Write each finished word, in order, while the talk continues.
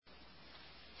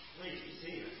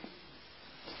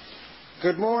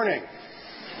Good morning.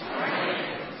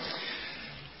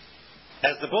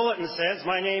 As the bulletin says,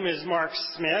 my name is Mark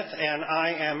Smith, and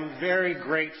I am very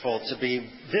grateful to be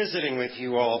visiting with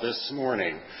you all this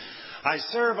morning. I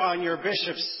serve on your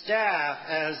bishop's staff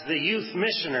as the youth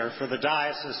missioner for the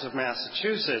Diocese of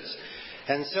Massachusetts,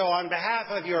 and so on behalf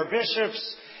of your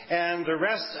bishops and the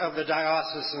rest of the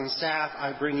diocesan staff,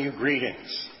 I bring you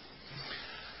greetings.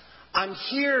 I'm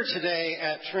here today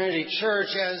at Trinity Church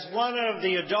as one of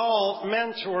the adult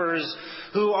mentors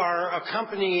who are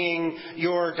accompanying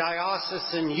your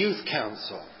Diocesan Youth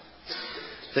Council.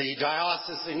 The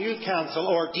Diocesan Youth Council,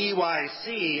 or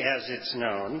DYC as it's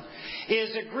known,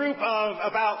 is a group of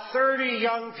about 30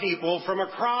 young people from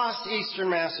across eastern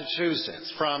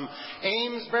Massachusetts, from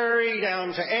Amesbury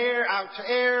down to out to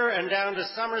Ayr and down to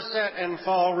Somerset and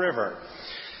Fall River.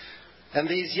 And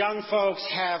these young folks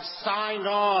have signed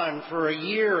on for a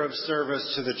year of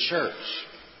service to the church.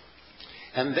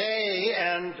 And they,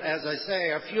 and as I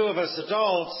say, a few of us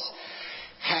adults,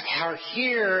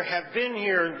 have been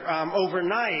here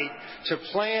overnight to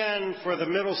plan for the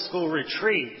middle school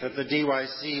retreat that the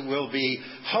DYC will be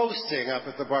hosting up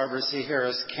at the Barbara C.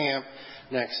 Harris camp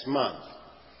next month.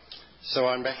 So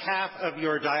on behalf of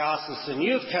your Diocesan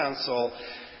Youth Council,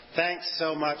 thanks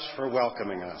so much for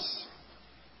welcoming us.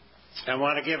 I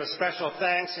want to give a special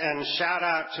thanks and shout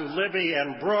out to Libby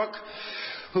and Brooke,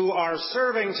 who are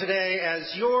serving today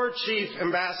as your chief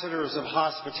ambassadors of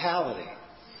hospitality.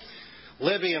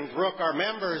 Libby and Brooke are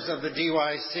members of the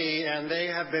DYC, and they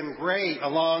have been great,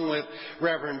 along with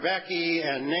Reverend Becky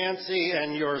and Nancy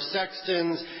and your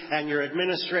sextons and your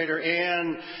administrator,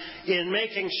 Ann, in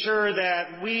making sure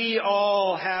that we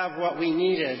all have what we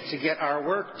needed to get our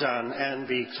work done and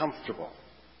be comfortable.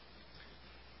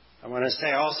 I want to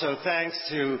say also thanks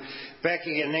to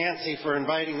Becky and Nancy for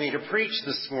inviting me to preach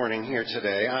this morning here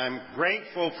today. I'm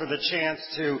grateful for the chance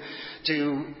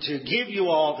to give you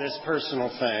all this personal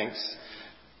thanks,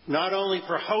 not only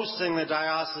for hosting the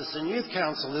Diocesan Youth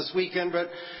Council this weekend, but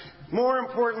more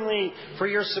importantly, for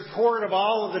your support of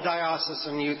all of the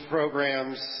diocesan youth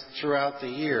programs throughout the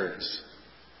years.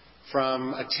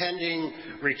 From attending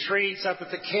retreats up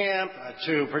at the camp,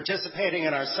 to participating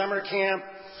in our summer camp,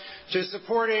 to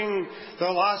supporting the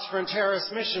Las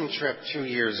Fronteras mission trip 2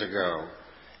 years ago,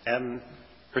 and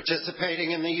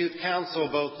participating in the Youth Council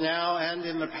both now and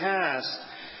in the past.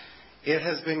 It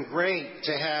has been great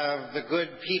to have the good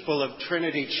people of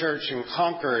Trinity Church in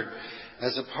Concord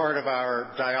as a part of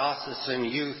our diocesan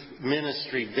youth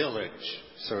ministry village,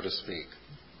 so to speak.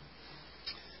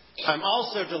 I'm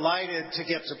also delighted to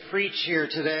get to preach here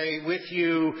today with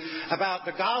you about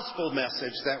the gospel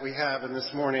message that we have in this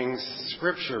morning's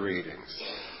scripture readings.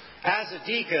 As a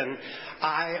deacon,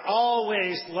 I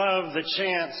always love the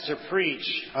chance to preach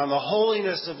on the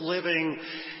holiness of living,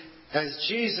 as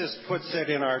Jesus puts it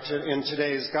in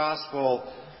today's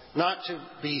gospel, not to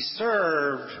be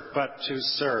served, but to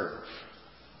serve.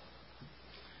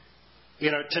 You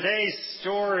know, today's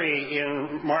story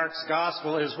in Mark's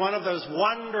Gospel is one of those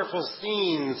wonderful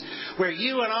scenes where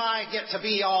you and I get to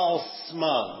be all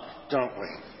smug, don't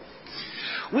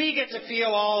we? We get to feel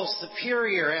all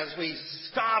superior as we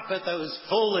scoff at those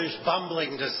foolish,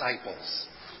 bumbling disciples.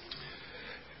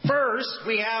 First,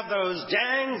 we have those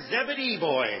dang Zebedee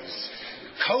boys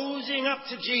cozying up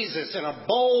to Jesus in a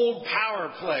bold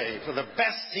power play for the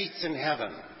best seats in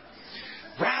heaven.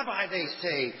 Rabbi, they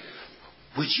say,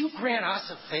 would you grant us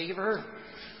a favor?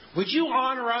 Would you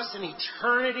honor us in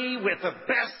eternity with the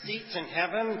best seats in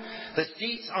heaven, the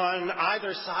seats on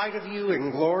either side of you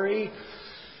in glory?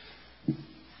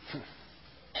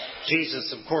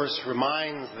 Jesus, of course,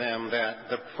 reminds them that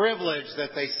the privilege that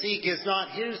they seek is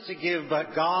not his to give,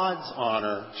 but God's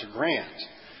honor to grant.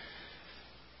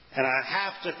 And I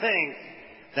have to think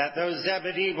that those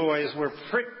Zebedee boys were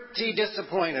pretty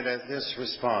disappointed at this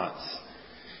response.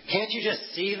 Can't you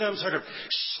just see them sort of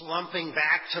slumping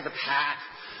back to the pack,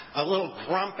 a little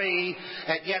grumpy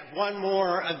at yet one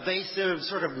more evasive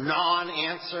sort of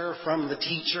non-answer from the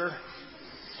teacher?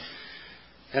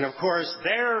 And of course,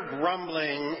 their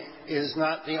grumbling is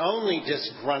not the only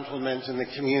disgruntlement in the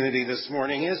community this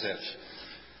morning, is it?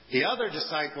 The other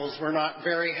disciples were not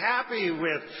very happy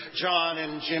with John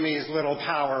and Jimmy's little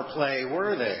power play,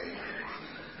 were they?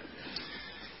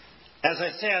 As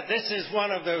I said, this is one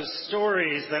of those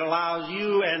stories that allows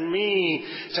you and me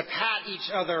to pat each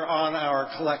other on our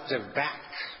collective back.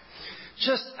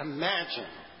 Just imagine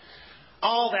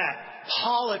all that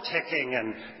politicking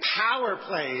and power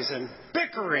plays and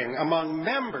bickering among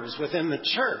members within the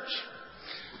church.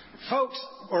 Folks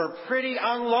were pretty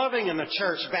unloving in the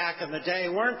church back in the day,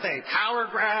 weren't they? Power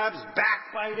grabs,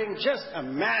 backbiting, just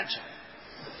imagine.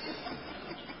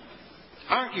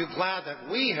 Aren't you glad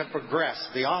that we have progressed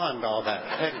beyond all that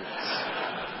pettiness?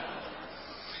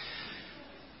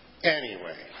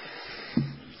 Anyway,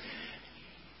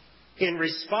 in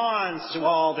response to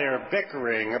all their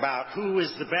bickering about who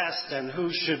is the best and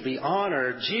who should be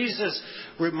honored, Jesus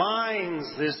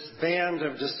reminds this band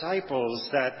of disciples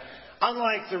that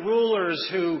unlike the rulers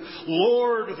who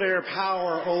lord their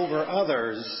power over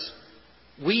others,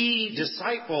 we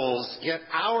disciples get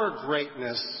our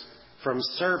greatness from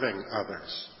serving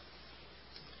others.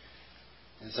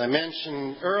 As I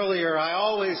mentioned earlier, I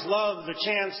always love the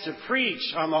chance to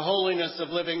preach on the holiness of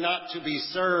living not to be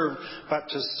served, but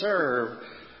to serve,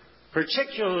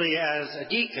 particularly as a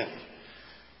deacon.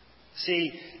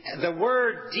 See, the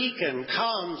word deacon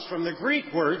comes from the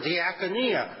Greek word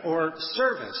diakonia, or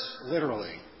service,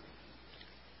 literally.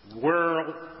 The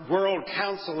World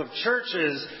Council of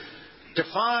Churches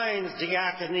defines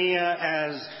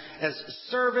diakonia as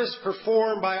service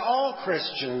performed by all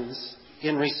Christians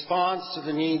in response to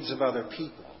the needs of other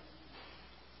people.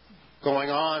 Going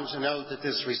on to note that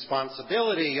this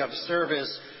responsibility of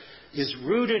service is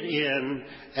rooted in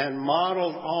and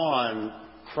modeled on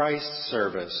Christ's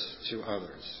service to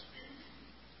others.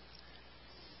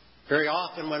 Very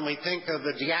often when we think of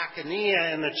the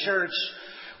diakonia in the church,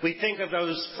 we think of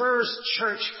those first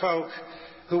church folk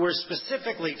who were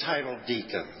specifically titled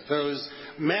deacons, those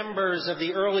members of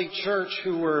the early church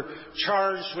who were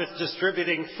charged with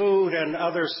distributing food and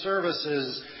other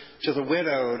services to the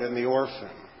widowed and the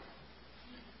orphan.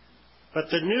 But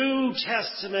the New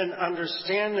Testament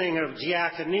understanding of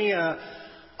diakonia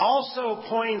also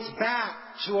points back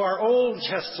to our Old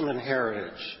Testament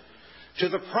heritage, to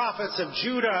the prophets of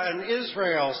Judah and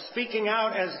Israel speaking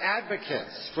out as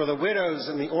advocates for the widows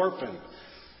and the orphan,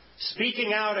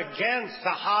 speaking out against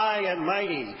the high and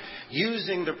mighty,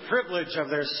 using the privilege of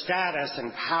their status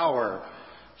and power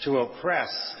to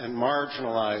oppress and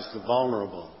marginalize the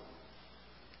vulnerable.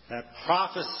 That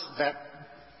prophecy,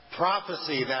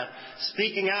 that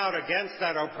speaking out against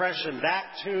that oppression, that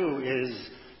too is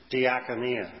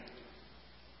diakonia.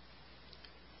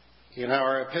 In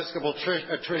our Episcopal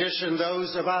tradition,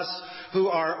 those of us who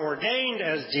are ordained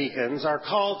as deacons are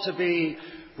called to be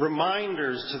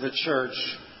reminders to the church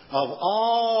of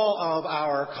all of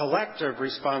our collective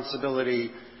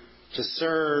responsibility to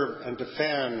serve and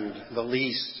defend the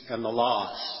least and the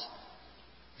lost,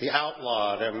 the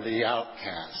outlawed and the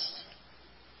outcast.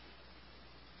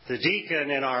 The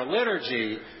deacon in our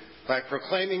liturgy, by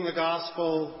proclaiming the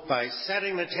gospel, by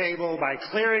setting the table, by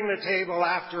clearing the table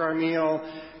after our meal,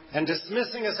 and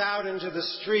dismissing us out into the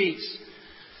streets,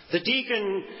 the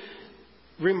deacon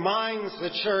reminds the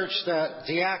church that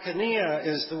diakonia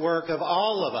is the work of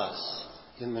all of us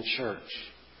in the church.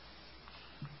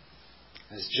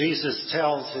 As Jesus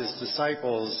tells his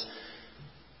disciples,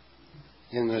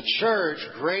 in the church,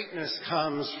 greatness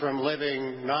comes from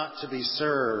living not to be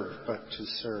served, but to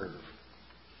serve.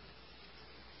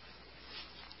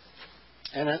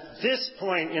 And at this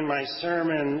point in my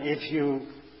sermon, if you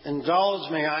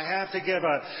indulge me, I have to give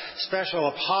a special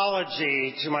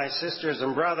apology to my sisters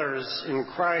and brothers in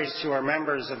Christ who are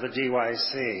members of the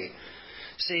DYC.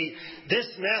 See, this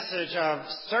message of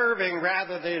serving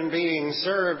rather than being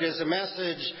served is a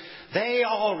message they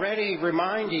already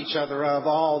remind each other of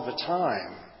all the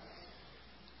time.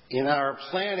 In our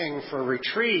planning for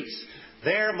retreats,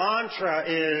 their mantra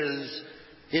is,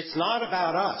 it's not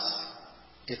about us,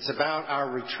 it's about our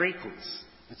retreatants,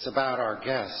 it's about our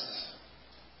guests.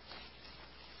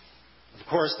 Of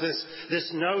course,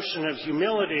 this notion of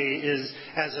humility is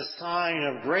as a sign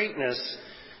of greatness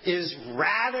is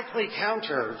radically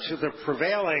counter to the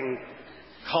prevailing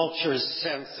culture's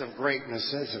sense of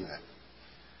greatness, isn't it?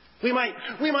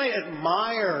 We might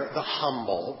admire the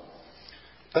humble,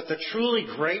 but the truly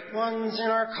great ones in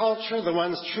our culture, the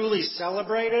ones truly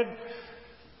celebrated,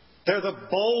 they're the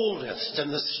boldest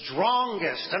and the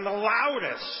strongest and the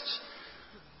loudest.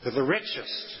 They're the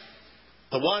richest,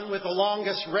 the one with the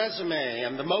longest resume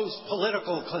and the most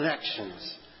political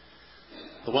connections,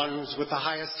 the ones with the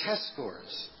highest test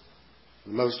scores,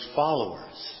 the most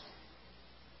followers.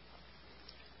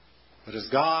 But as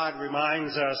God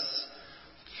reminds us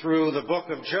through the book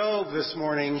of Job this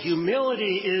morning,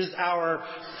 humility is our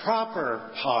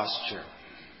proper posture,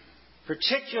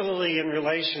 particularly in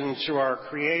relation to our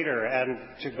Creator and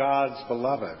to God's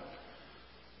beloved.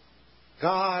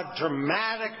 God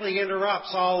dramatically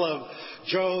interrupts all of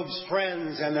Job's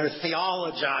friends and their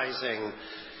theologizing.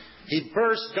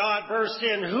 God bursts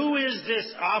in, who is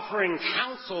this offering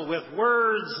counsel with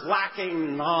words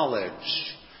lacking knowledge?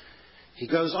 He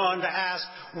goes on to ask,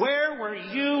 where were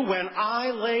you when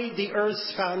I laid the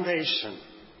earth's foundation?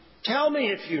 Tell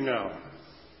me if you know.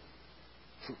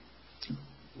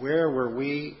 where were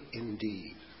we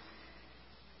indeed?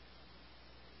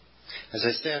 As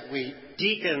I said, we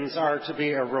deacons are to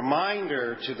be a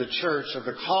reminder to the church of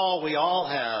the call we all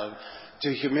have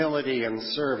to humility and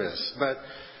service. But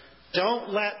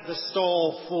don't let the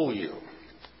stole fool you.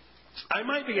 I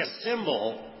might be a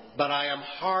symbol, but I am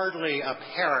hardly a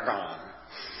paragon.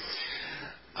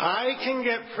 I can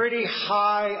get pretty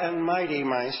high and mighty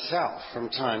myself from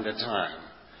time to time.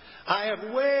 I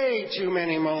have way too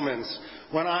many moments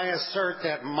when I assert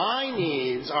that my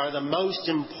needs are the most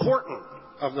important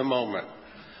of the moment.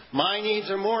 My needs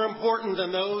are more important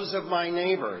than those of my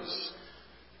neighbors.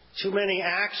 Too many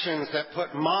actions that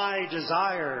put my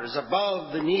desires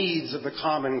above the needs of the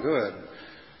common good.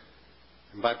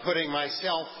 And by putting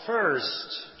myself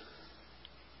first,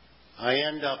 I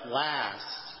end up last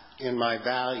in my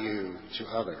value to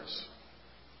others.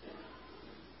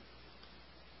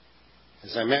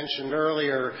 As I mentioned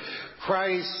earlier,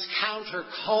 Christ's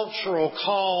countercultural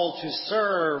call to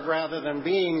serve rather than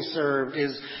being served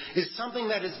is something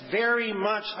that is very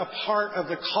much a part of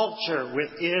the culture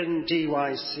within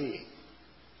DYC.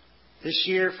 This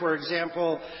year, for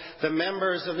example, the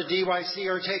members of the DYC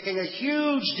are taking a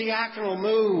huge diaconal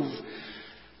move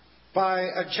by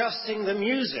adjusting the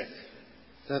music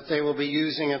that they will be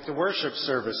using at the worship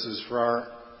services for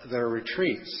their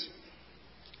retreats.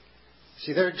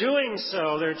 See, they're doing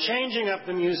so, they're changing up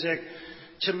the music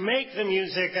to make the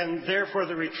music and therefore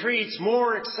the retreats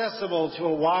more accessible to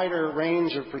a wider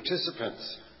range of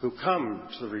participants who come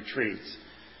to the retreats.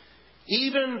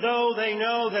 Even though they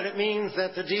know that it means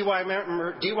that the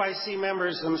DYC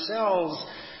members themselves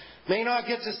may not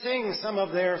get to sing some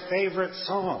of their favorite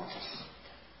songs.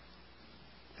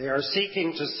 They are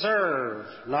seeking to serve,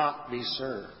 not be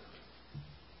served.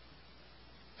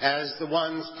 As the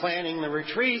ones planning the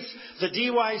retreats, the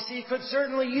DYC could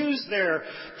certainly use their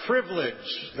privilege,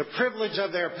 the privilege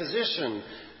of their position,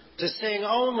 to sing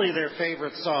only their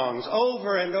favorite songs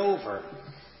over and over.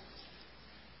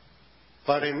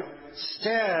 But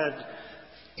instead,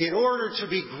 in order to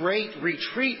be great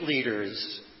retreat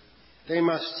leaders, they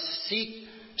must seek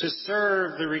to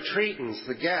serve the retreatants,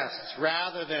 the guests,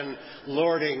 rather than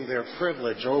lording their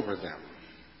privilege over them.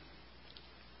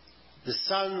 The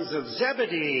sons of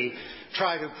Zebedee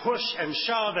try to push and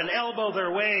shove and elbow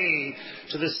their way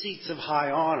to the seats of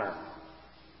high honor.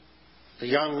 The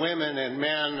young women and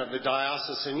men of the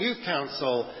Diocesan Youth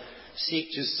Council seek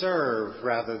to serve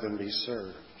rather than be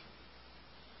served.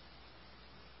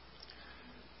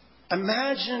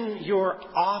 Imagine your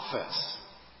office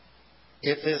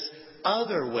if this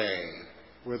other way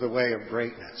were the way of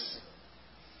greatness.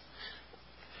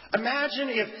 Imagine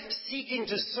if seeking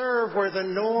to serve were the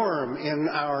norm in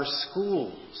our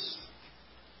schools.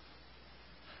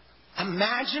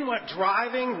 Imagine what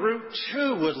driving Route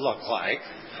 2 would look like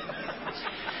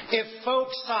if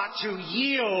folks sought to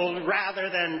yield rather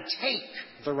than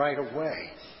take the right of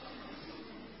way.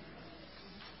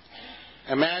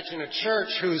 Imagine a church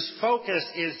whose focus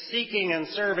is seeking and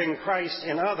serving Christ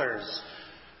in others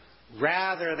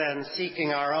rather than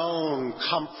seeking our own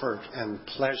comfort and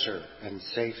pleasure and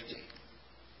safety.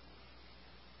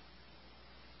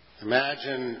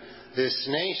 Imagine this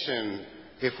nation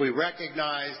if we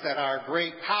recognize that our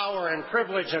great power and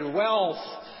privilege and wealth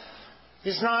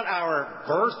is not our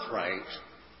birthright,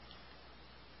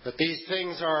 but these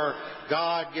things are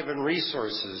God-given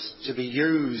resources to be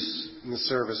used in the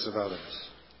service of others.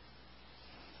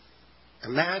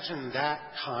 Imagine that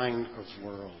kind of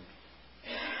world.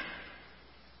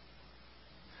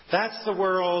 That's the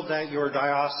world that your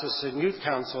Diocesan Youth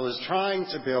Council is trying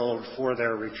to build for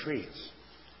their retreats.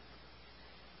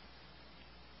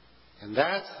 And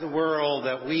that's the world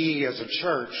that we as a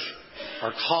church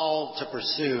are called to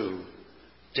pursue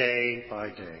day by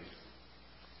day.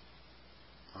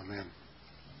 Amen.